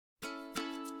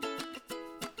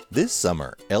This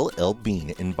summer, LL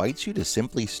Bean invites you to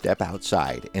simply step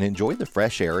outside and enjoy the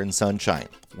fresh air and sunshine.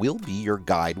 We'll be your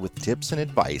guide with tips and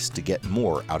advice to get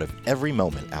more out of every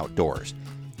moment outdoors.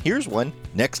 Here's one.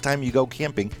 Next time you go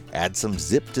camping, add some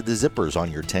zip to the zippers on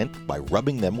your tent by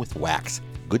rubbing them with wax.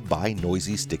 Goodbye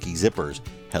noisy, sticky zippers.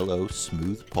 Hello,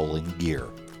 smooth pulling gear.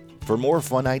 For more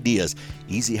fun ideas,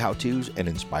 easy how-tos, and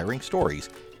inspiring stories,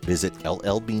 visit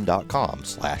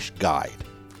llbean.com/guide.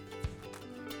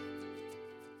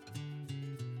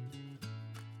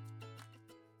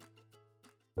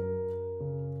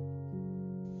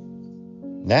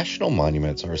 National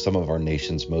monuments are some of our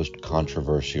nation's most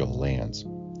controversial lands.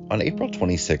 On April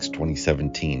 26,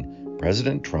 2017,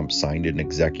 President Trump signed an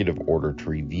executive order to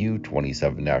review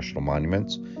 27 national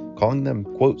monuments, calling them,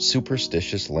 quote,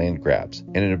 superstitious land grabs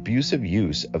and an abusive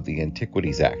use of the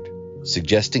Antiquities Act,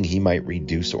 suggesting he might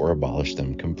reduce or abolish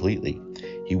them completely.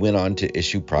 He went on to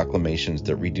issue proclamations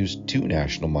that reduced two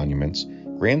national monuments,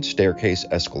 Grand Staircase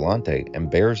Escalante and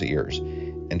Bears Ears,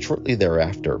 and shortly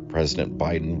thereafter, President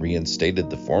Biden reinstated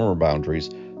the former boundaries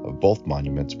of both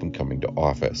monuments when coming to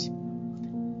office.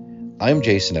 I'm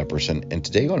Jason Epperson, and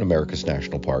today on America's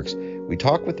National Parks, we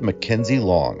talk with Mackenzie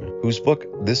Long, whose book,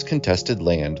 This Contested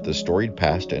Land, The Storied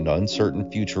Past and Uncertain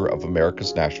Future of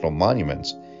America's National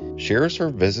Monuments, shares her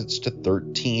visits to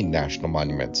 13 national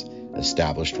monuments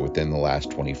established within the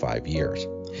last 25 years.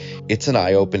 It's an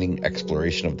eye-opening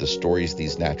exploration of the stories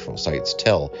these natural sites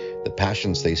tell, the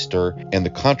passions they stir, and the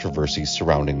controversies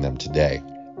surrounding them today.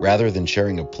 Rather than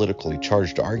sharing a politically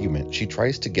charged argument, she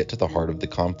tries to get to the heart of the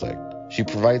conflict. She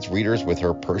provides readers with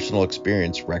her personal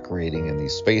experience recreating in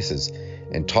these spaces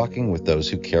and talking with those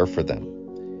who care for them.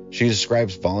 She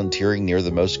describes volunteering near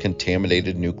the most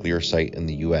contaminated nuclear site in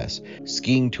the U.S.,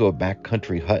 skiing to a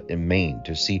backcountry hut in Maine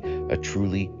to see a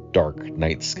truly dark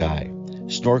night sky,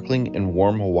 snorkeling in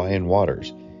warm Hawaiian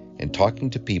waters, and talking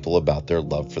to people about their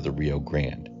love for the Rio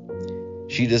Grande.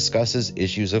 She discusses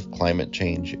issues of climate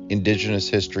change, indigenous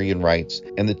history and rights,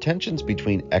 and the tensions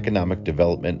between economic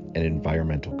development and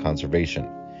environmental conservation,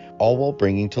 all while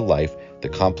bringing to life the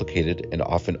complicated and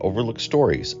often overlooked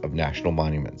stories of national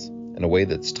monuments in a way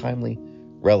that's timely,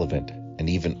 relevant, and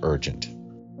even urgent.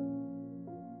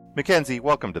 Mackenzie,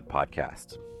 welcome to the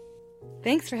podcast.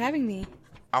 Thanks for having me.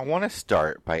 I want to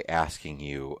start by asking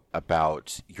you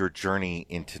about your journey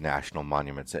into national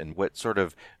monuments and what sort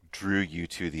of drew you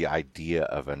to the idea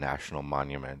of a national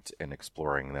monument and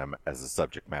exploring them as a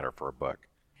subject matter for a book.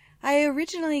 I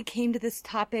originally came to this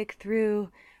topic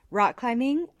through rock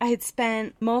climbing. I had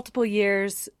spent multiple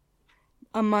years,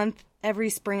 a month every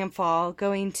spring and fall,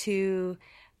 going to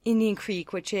Indian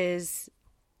Creek, which is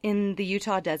in the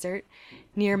Utah desert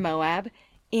near Moab,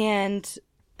 and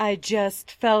I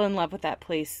just fell in love with that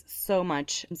place so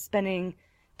much. Spending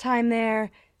time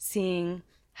there, seeing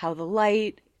how the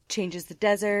light changes the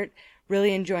desert,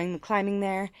 really enjoying the climbing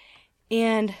there.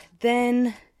 And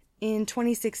then in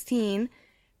 2016,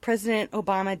 President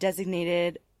Obama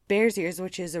designated Bears Ears,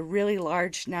 which is a really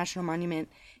large national monument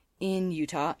in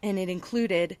Utah, and it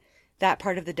included that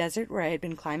part of the desert where I had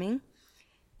been climbing.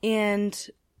 And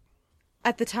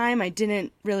at the time, I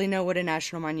didn't really know what a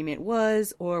national monument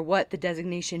was or what the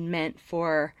designation meant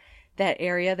for that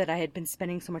area that I had been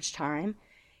spending so much time.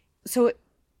 So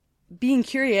being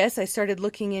curious, I started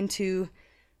looking into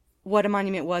what a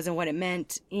monument was and what it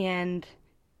meant, and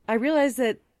I realized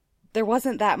that there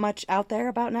wasn't that much out there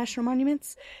about national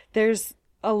monuments. There's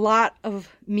a lot of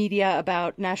media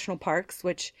about national parks,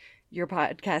 which your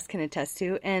podcast can attest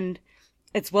to, and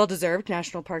it's well-deserved.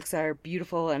 National parks are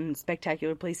beautiful and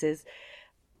spectacular places.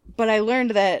 But I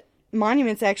learned that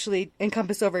monuments actually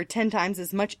encompass over 10 times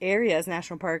as much area as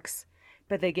national parks,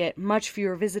 but they get much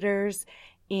fewer visitors,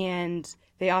 and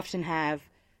they often have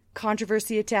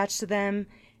controversy attached to them.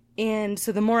 And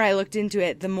so the more I looked into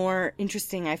it, the more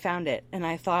interesting I found it. And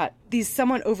I thought these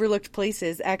somewhat overlooked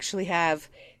places actually have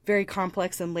very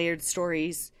complex and layered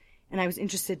stories. And I was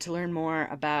interested to learn more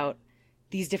about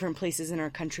these different places in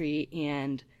our country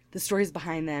and the stories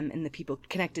behind them and the people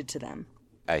connected to them.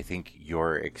 I think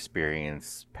your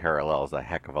experience parallels a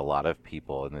heck of a lot of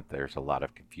people, and that there's a lot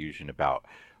of confusion about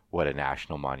what a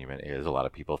national monument is. A lot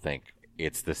of people think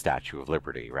it's the Statue of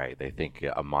Liberty, right? They think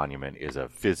a monument is a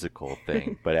physical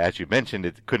thing. But as you mentioned,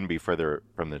 it couldn't be further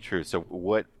from the truth. So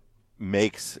what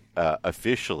makes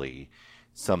officially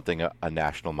something a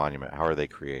national monument? How are they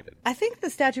created? I think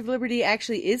the Statue of Liberty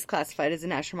actually is classified as a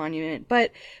national monument,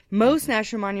 but most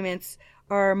national monuments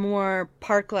are more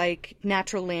park-like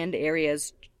natural land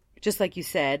areas, just like you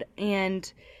said. And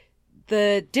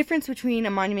the difference between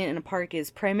a monument and a park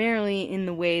is primarily in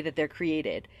the way that they're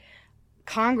created.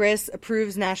 Congress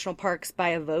approves national parks by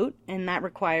a vote, and that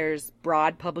requires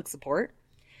broad public support.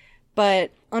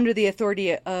 But under the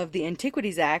authority of the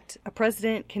Antiquities Act, a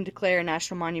president can declare a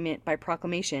national monument by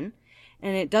proclamation,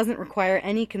 and it doesn't require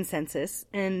any consensus,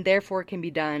 and therefore can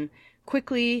be done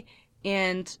quickly.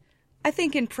 And I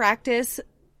think in practice,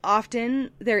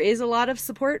 often there is a lot of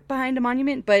support behind a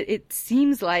monument, but it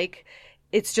seems like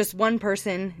it's just one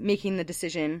person making the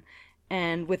decision,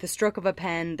 and with a stroke of a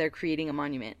pen, they're creating a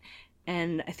monument.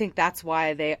 And I think that's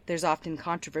why there's often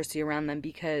controversy around them,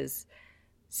 because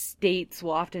states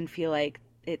will often feel like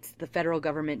it's the federal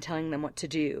government telling them what to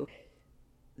do.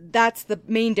 That's the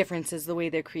main difference, is the way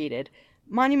they're created.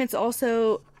 Monuments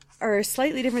also are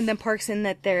slightly different than parks in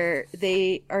that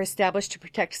they are established to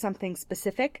protect something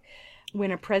specific.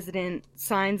 When a president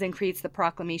signs and creates the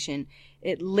proclamation,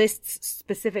 it lists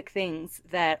specific things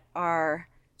that are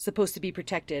supposed to be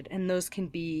protected, and those can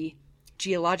be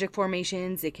geologic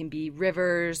formations, it can be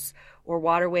rivers or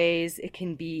waterways, it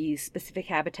can be specific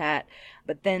habitat.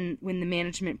 But then when the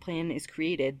management plan is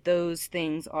created, those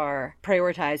things are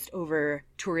prioritized over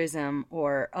tourism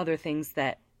or other things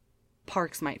that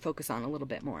parks might focus on a little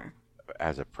bit more.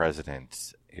 As a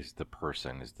president is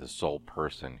the sole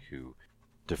person who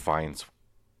defines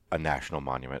a national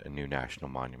monument, a new national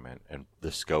monument, and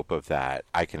the scope of that.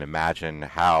 I can imagine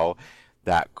how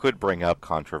that could bring up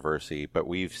controversy, but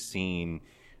we've seen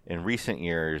in recent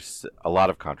years a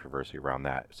lot of controversy around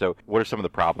that. So what are some of the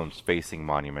problems facing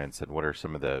monuments, and what are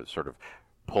some of the sort of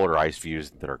polarized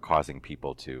views that are causing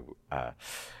people to,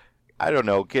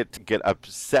 get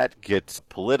upset, get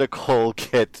political,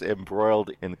 get embroiled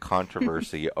in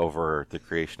controversy over the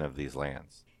creation of these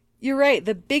lands? You're right.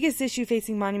 The biggest issue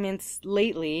facing monuments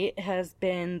lately has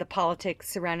been the politics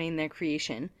surrounding their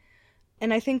creation.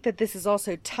 And I think that this is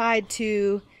also tied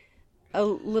to a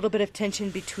little bit of tension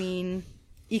between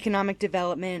economic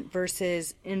development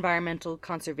versus environmental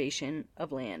conservation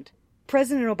of land.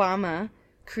 President Obama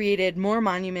created more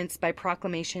monuments by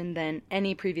proclamation than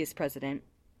any previous president.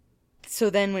 So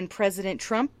then when President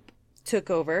Trump took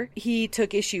over, he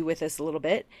took issue with this a little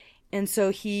bit. And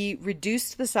so he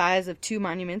reduced the size of 2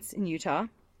 monuments in Utah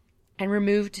and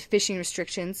removed fishing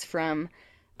restrictions from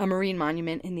a marine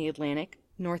monument in the Atlantic,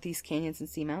 Northeast Canyons and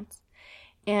Seamounts.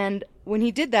 And when he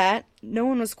did that, no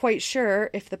one was quite sure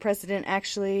if the president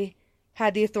actually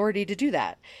had the authority to do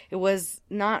that. It was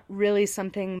not really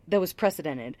something that was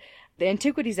precedented. The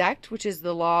Antiquities Act, which is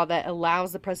the law that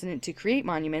allows the president to create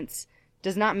monuments,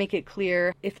 does not make it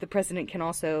clear if the president can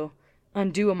also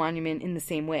undo a monument in the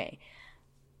same way.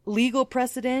 Legal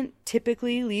precedent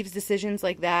typically leaves decisions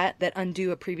like that undo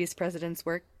a previous president's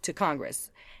work to Congress.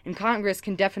 And Congress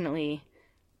can definitely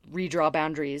redraw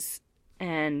boundaries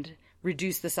and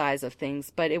reduce the size of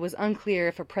things, but it was unclear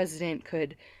if a president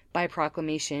could, by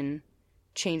proclamation,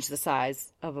 change the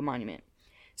size of a monument.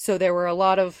 So there were a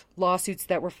lot of lawsuits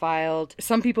that were filed.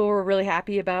 Some people were really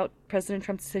happy about President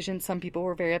Trump's decision. Some people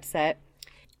were very upset.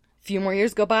 A few more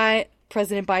years go by,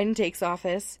 President Biden takes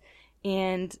office,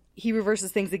 and he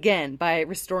reverses things again by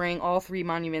restoring all 3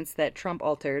 monuments that Trump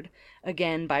altered,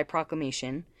 again by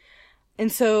proclamation.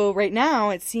 And so right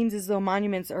now it seems as though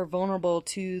monuments are vulnerable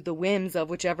to the whims of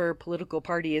whichever political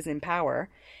party is in power,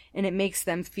 and it makes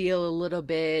them feel a little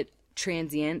bit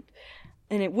transient.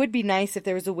 And it would be nice if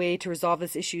there was a way to resolve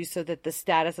this issue so that the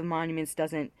status of monuments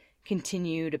doesn't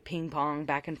continue to ping pong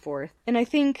back and forth. And I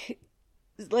think,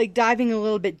 like, diving a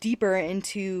little bit deeper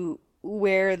into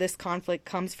where this conflict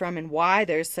comes from and why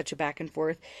there's such a back and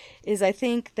forth is I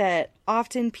think that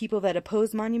often people that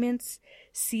oppose monuments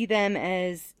see them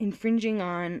as infringing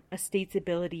on a state's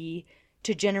ability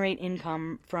to generate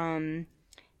income from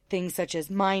things such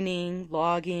as mining,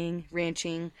 logging,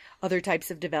 ranching, other types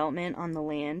of development on the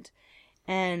land.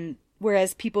 And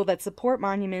whereas people that support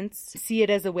monuments see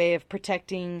it as a way of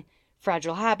protecting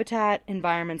fragile habitat,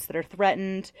 environments that are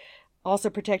threatened,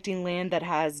 also protecting land that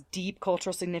has deep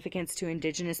cultural significance to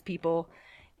indigenous people,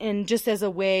 and just as a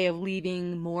way of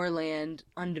leaving more land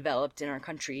undeveloped in our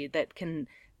country that can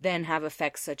then have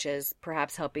effects such as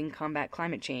perhaps helping combat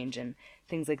climate change and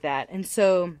things like that. And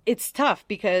so it's tough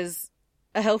because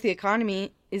a healthy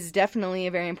economy is definitely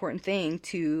a very important thing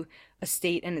to a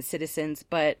state and its citizens,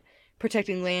 but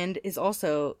protecting land is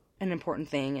also an important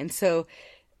thing. And so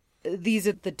these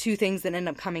are the 2 things that end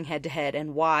up coming head to head,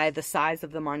 and why the size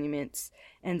of the monuments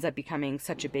ends up becoming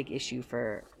such a big issue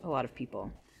for a lot of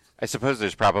people. I suppose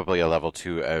there's probably a level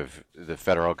 2 of the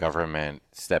federal government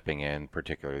stepping in,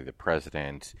 particularly the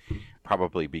president,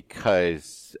 probably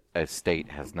because a state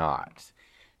has not.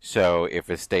 So if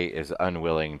a state is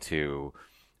unwilling to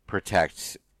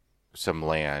protect some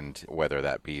land, whether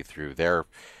that be through their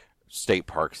state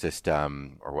park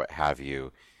system or what have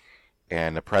you,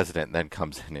 and the president then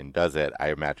comes in and does it,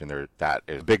 I imagine that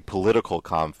is a big political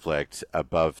conflict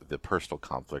above the personal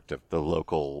conflict of the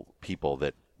local people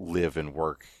that live and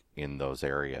work in those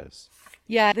areas.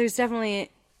 Yeah, there's definitely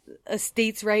a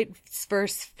states' rights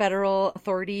versus federal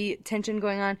authority tension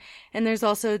going on. And there's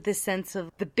also this sense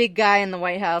of the big guy in the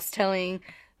White House telling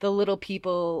the little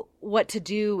people what to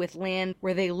do with land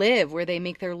where they live, where they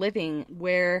make their living,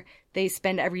 where they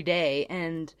spend every day.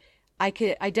 And I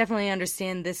definitely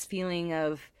understand this feeling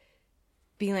of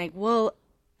being like, well,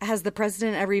 has the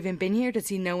president ever even been here? Does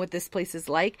he know what this place is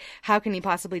like? How can he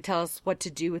possibly tell us what to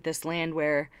do with this land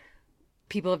where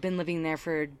people have been living there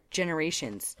for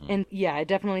generations? And yeah, I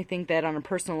definitely think that on a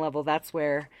personal level, that's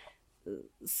where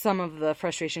some of the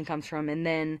frustration comes from. And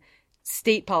then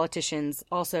state politicians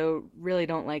also really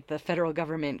don't like the federal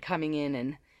government coming in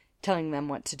and telling them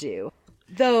what to do.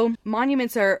 Though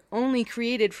monuments are only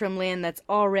created from land that's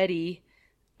already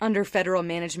under federal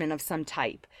management of some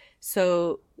type.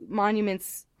 So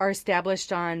monuments are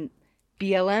established on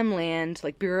BLM land,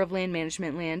 like Bureau of Land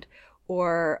Management land,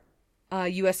 or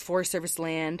U.S. Forest Service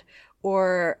land,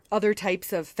 or other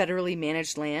types of federally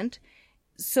managed land.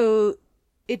 So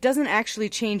it doesn't actually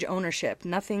change ownership.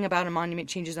 Nothing about a monument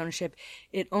changes ownership.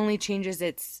 It only changes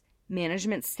its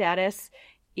management status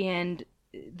and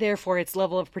therefore its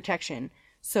level of protection.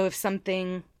 So if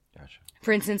something, Gotcha.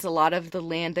 For instance, a lot of the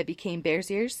land that became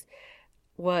Bears Ears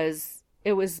was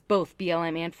both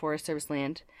BLM and Forest Service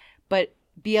land, but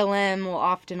BLM will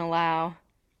often allow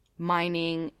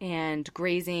mining and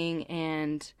grazing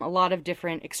and a lot of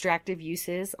different extractive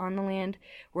uses on the land,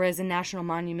 whereas a national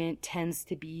monument tends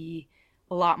to be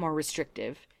a lot more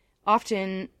restrictive.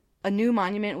 Often, a new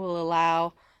monument will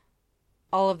allow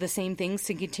all of the same things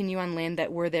to continue on land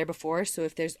that were there before. So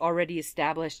if there's already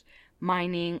established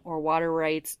mining or water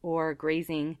rights or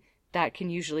grazing, that can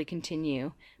usually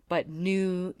continue. But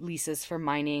new leases for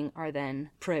mining are then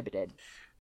prohibited.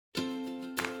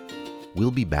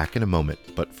 We'll be back in a moment,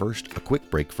 but first, a quick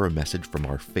break for a message from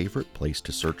our favorite place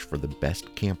to search for the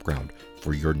best campground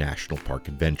for your national park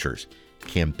adventures,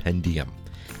 Campendium.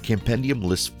 Campendium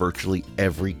lists virtually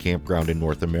every campground in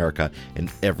North America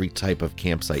and every type of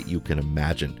campsite you can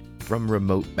imagine, from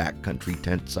remote backcountry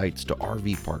tent sites to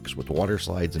RV parks with water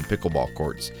slides and pickleball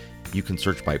courts. You can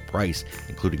search by price,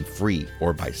 including free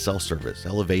or by self-service,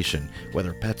 elevation,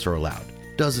 whether pets are allowed.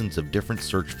 Dozens of different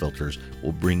search filters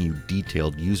will bring you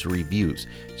detailed user reviews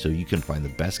so you can find the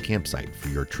best campsite for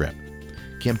your trip.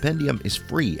 Campendium is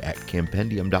free at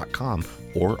campendium.com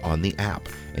or on the app,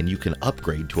 and you can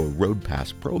upgrade to a Road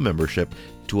Pass Pro membership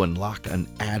to unlock an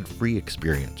ad-free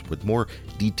experience with more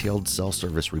detailed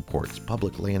self-service reports,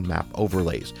 public land map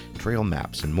overlays, trail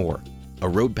maps, and more. A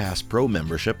Road Pass Pro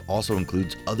membership also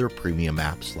includes other premium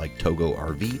apps like Togo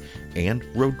RV and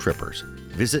Road Trippers.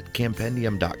 Visit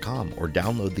campendium.com or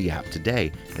download the app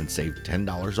today and save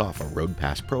 $10 off a Road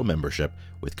Pass Pro membership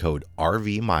with code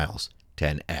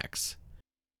RVMiles10X.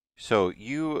 So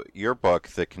your book,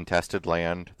 The Contested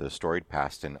Land, The Storied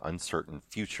Past and Uncertain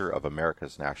Future of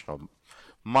America's National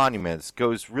Monuments,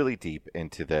 goes really deep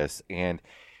into this. And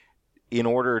in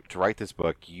order to write this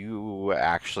book, you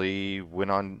actually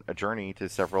went on a journey to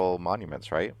several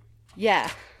monuments, right? Yeah,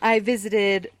 I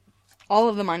visited all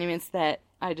of the monuments that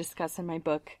I discuss in my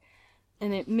book,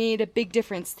 and it made a big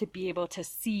difference to be able to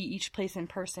see each place in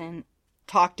person,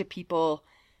 talk to people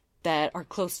that are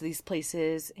close to these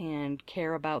places and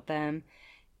care about them,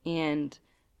 and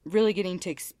really getting to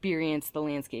experience the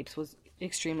landscapes was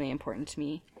extremely important to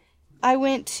me.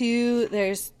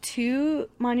 There's two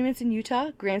monuments in Utah,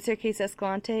 Grand Staircase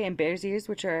Escalante and Bears Ears,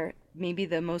 which are maybe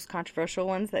the most controversial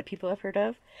ones that people have heard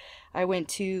of. I went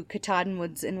to Katahdin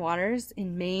Woods and Waters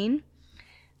in Maine.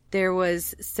 There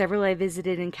was several I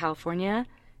visited in California,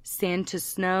 Sand to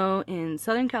Snow in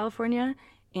Southern California,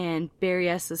 and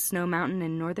Berryessa Snow Mountain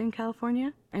in Northern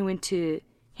California. I went to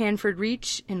Hanford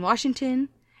Reach in Washington,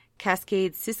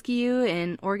 Cascade Siskiyou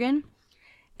in Oregon.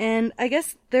 And I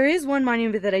guess there is one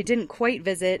monument that I didn't quite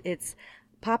visit. It's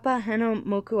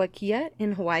Papahanaumokuakea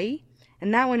in Hawaii.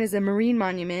 And that one is a marine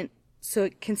monument, so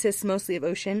it consists mostly of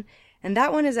ocean. And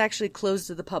that one is actually closed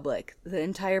to the public. The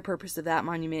entire purpose of that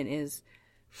monument is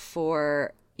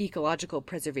for ecological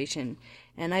preservation.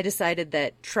 And I decided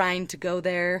that trying to go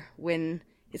there when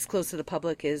it's closed to the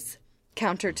public is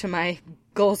counter to my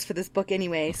goals for this book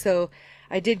anyway. So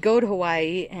I did go to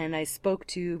Hawaii and I spoke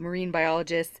to marine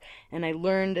biologists and I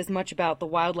learned as much about the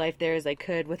wildlife there as I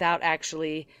could without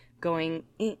actually going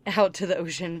out to the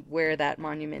ocean where that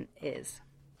monument is.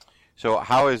 So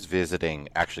how is visiting,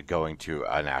 actually going to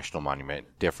a national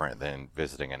monument, different than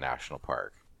visiting a national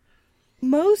park?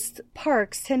 Most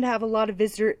parks tend to have a lot of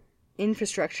visitor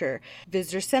infrastructure,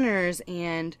 visitor centers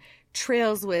and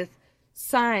trails with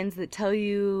signs that tell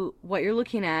you what you're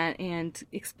looking at and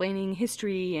explaining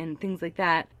history and things like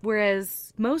that.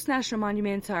 Whereas most national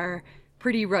monuments are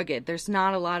pretty rugged. There's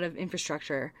not a lot of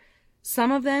infrastructure.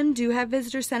 Some of them do have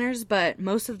visitor centers, but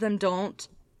most of them don't.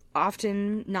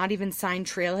 Often not even signed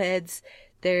trailheads.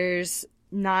 There's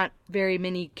not very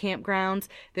many campgrounds.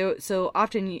 So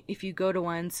often if you go to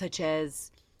one such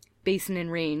as Basin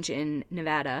and Range in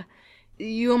Nevada,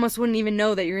 you almost wouldn't even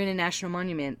know that you're in a national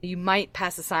monument. You might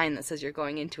pass a sign that says you're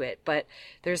going into it, but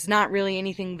there's not really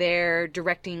anything there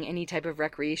directing any type of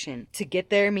recreation. To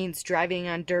get there means driving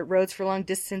on dirt roads for long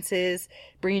distances,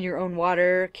 bringing your own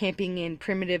water, camping in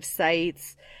primitive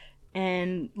sites,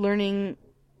 and learning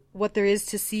what there is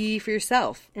to see for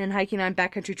yourself, and hiking on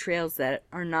backcountry trails that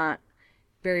are not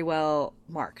very well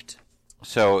marked.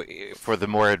 So for the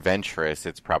more adventurous,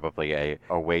 it's probably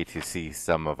a way to see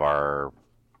some of our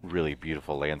really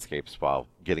beautiful landscapes while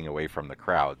getting away from the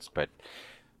crowds. But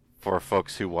for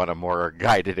folks who want a more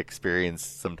guided experience,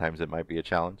 sometimes it might be a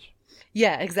challenge.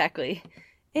 Yeah, exactly.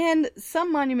 And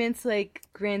some monuments like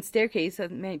Grand Staircase,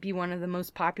 that might be one of the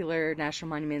most popular national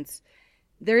monuments,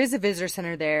 there is a visitor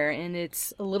center there, and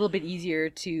it's a little bit easier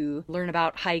to learn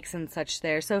about hikes and such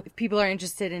there. So if people are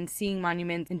interested in seeing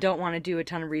monuments and don't want to do a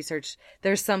ton of research,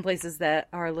 there's some places that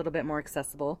are a little bit more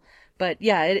accessible. But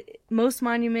yeah, most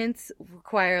monuments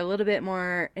require a little bit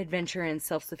more adventure and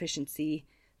self-sufficiency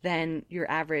than your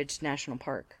average national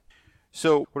park.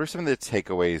 So what are some of the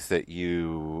takeaways that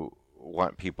you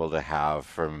want people to have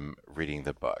from reading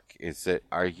the book?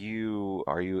 Are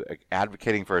you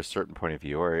advocating for a certain point of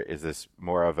view, or is this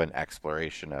more of an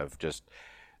exploration of just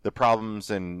the problems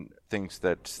and things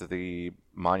that the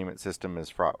monument system is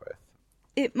fraught with?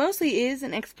 It mostly is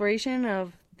an exploration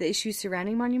of the issues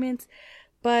surrounding monuments,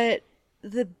 but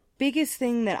the biggest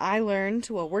thing that I learned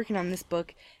while working on this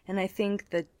book, and I think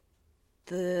that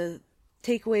the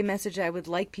takeaway message I would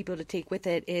like people to take with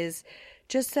it, is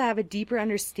just to have a deeper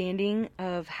understanding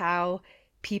of how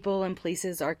people and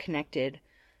places are connected.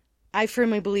 I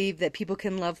firmly believe that people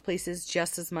can love places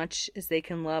just as much as they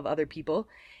can love other people.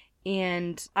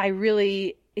 And I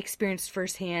really experienced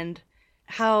firsthand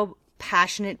how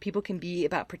passionate people can be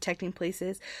about protecting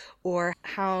places, or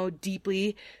how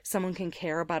deeply someone can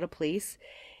care about a place.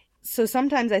 So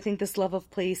sometimes I think this love of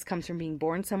place comes from being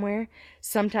born somewhere.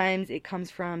 Sometimes it comes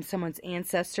from someone's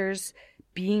ancestors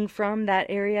being from that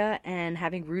area and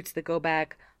having roots that go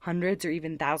back hundreds or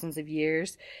even thousands of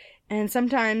years. And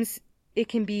sometimes it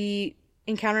can be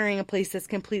encountering a place that's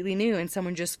completely new and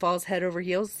someone just falls head over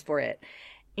heels for it.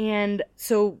 And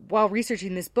so while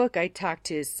researching this book, I talked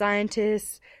to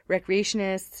scientists,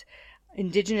 recreationists,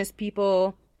 indigenous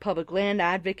people, public land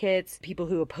advocates, people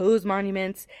who oppose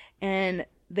monuments, and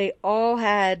they all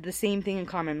had the same thing in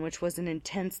common, which was an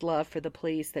intense love for the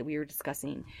place that we were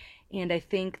discussing. And I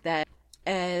think that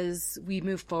as we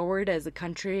move forward as a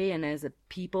country and as a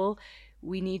people,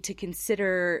 we need to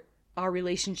consider our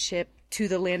relationship to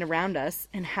the land around us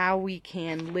and how we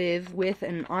can live with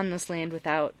and on this land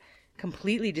without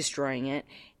completely destroying it.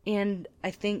 And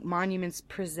I think monuments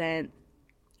present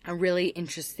a really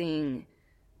interesting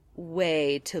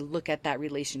way to look at that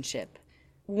relationship.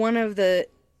 One of the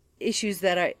issues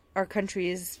that our country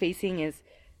is facing is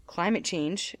climate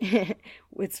change.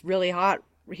 It's really hot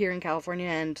here in California,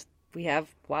 and we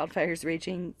have wildfires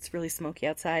raging. It's really smoky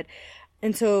outside.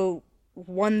 And so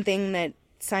one thing that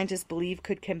scientists believe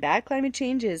could combat climate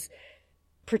change is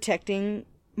protecting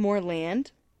more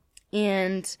land.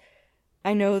 And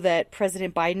I know that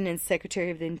President Biden and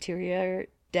Secretary of the Interior,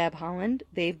 Deb Haaland,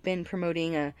 they've been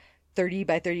promoting a 30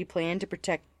 by 30 plan to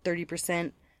protect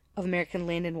 30% of American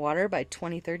land and water by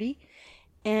 2030.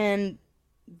 And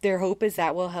their hope is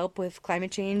that will help with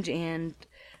climate change and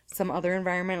some other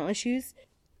environmental issues.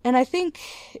 And I think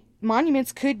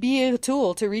monuments could be a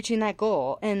tool to reaching that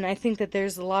goal. And I think that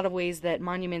there's a lot of ways that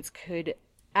monuments could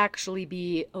actually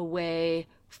be a way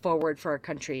forward for our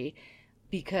country,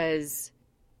 because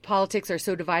politics are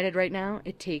so divided right now.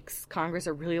 It takes Congress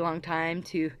a really long time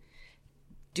to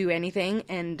do anything,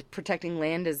 and protecting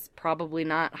land is probably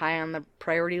not high on the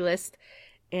priority list.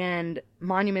 And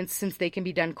monuments, since they can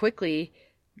be done quickly,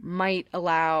 might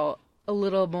allow a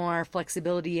little more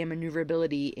flexibility and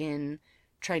maneuverability in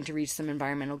trying to reach some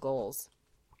environmental goals.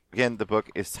 Again, the book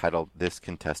is titled This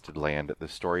Contested Land, The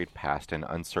Storied Past and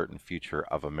Uncertain Future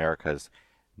of America's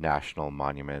National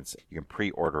Monuments. You can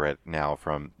pre-order it now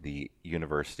from the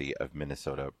University of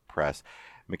Minnesota Press.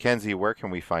 Mackenzie, where can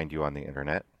we find you on the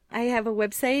internet? I have a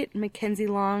website,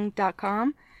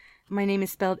 mackenzielong.com. My name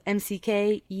is spelled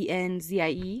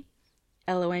Mckenzie.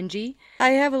 LONG. I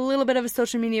have a little bit of a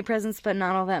social media presence, but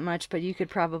not all that much, but you could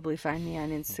probably find me on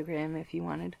Instagram if you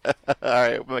wanted. All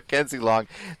right, Mackenzie Long,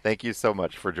 thank you so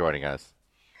much for joining us.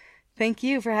 Thank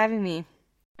you for having me.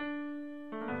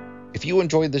 If you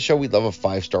enjoyed the show, we'd love a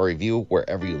 5-star review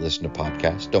wherever you listen to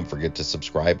podcasts. Don't forget to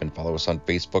subscribe and follow us on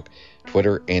Facebook,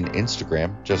 Twitter, and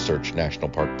Instagram. Just search National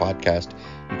Park Podcast.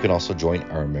 You can also join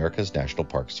our America's National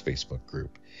Parks Facebook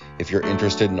group. If you're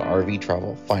interested in RV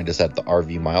travel, find us at the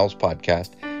RV Miles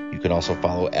Podcast. You can also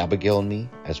follow Abigail and me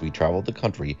as we travel the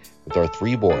country with our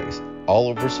 3 boys all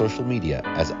over social media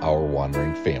as Our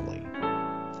Wandering Family.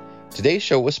 Today's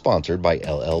show was sponsored by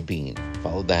LL Bean.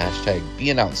 Follow the hashtag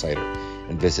 #BeAnOutsider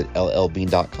and visit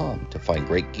llbean.com to find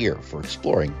great gear for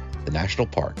exploring the national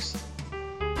parks.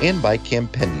 And by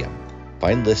Campendium.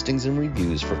 Find listings and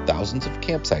reviews for thousands of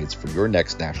campsites for your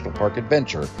next national park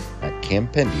adventure at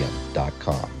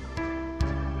campendium.com.